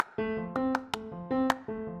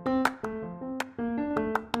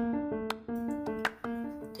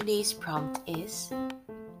Today's prompt is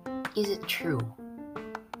it true?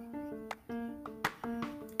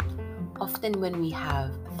 Often when we have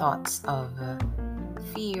thoughts of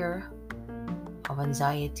fear, of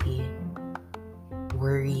anxiety,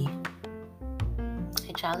 worry,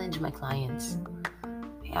 I challenge my clients.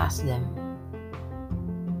 I ask them,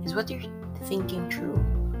 is what you're thinking true?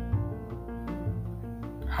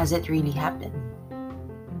 Has it really happened?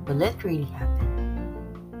 Will it really happen?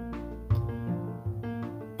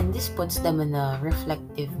 And this puts them in a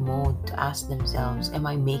reflective mode to ask themselves, am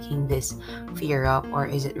I making this fear up or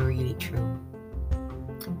is it really true?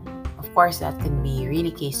 Of course, that can be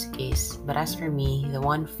really case to case, but as for me, the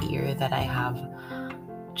one fear that I have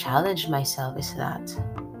challenged myself is that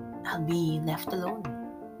I'll be left alone.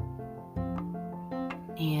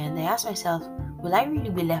 And I ask myself, will I really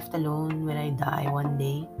be left alone when I die one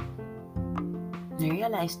day? And I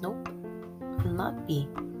realized, nope, I will not be.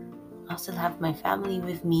 I'll still have my family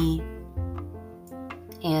with me,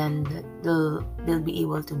 and they'll be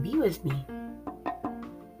able to be with me.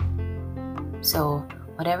 So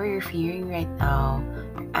whatever you're fearing right now,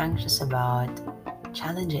 you're anxious about,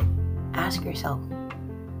 challenge it. Ask yourself,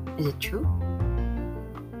 is it true?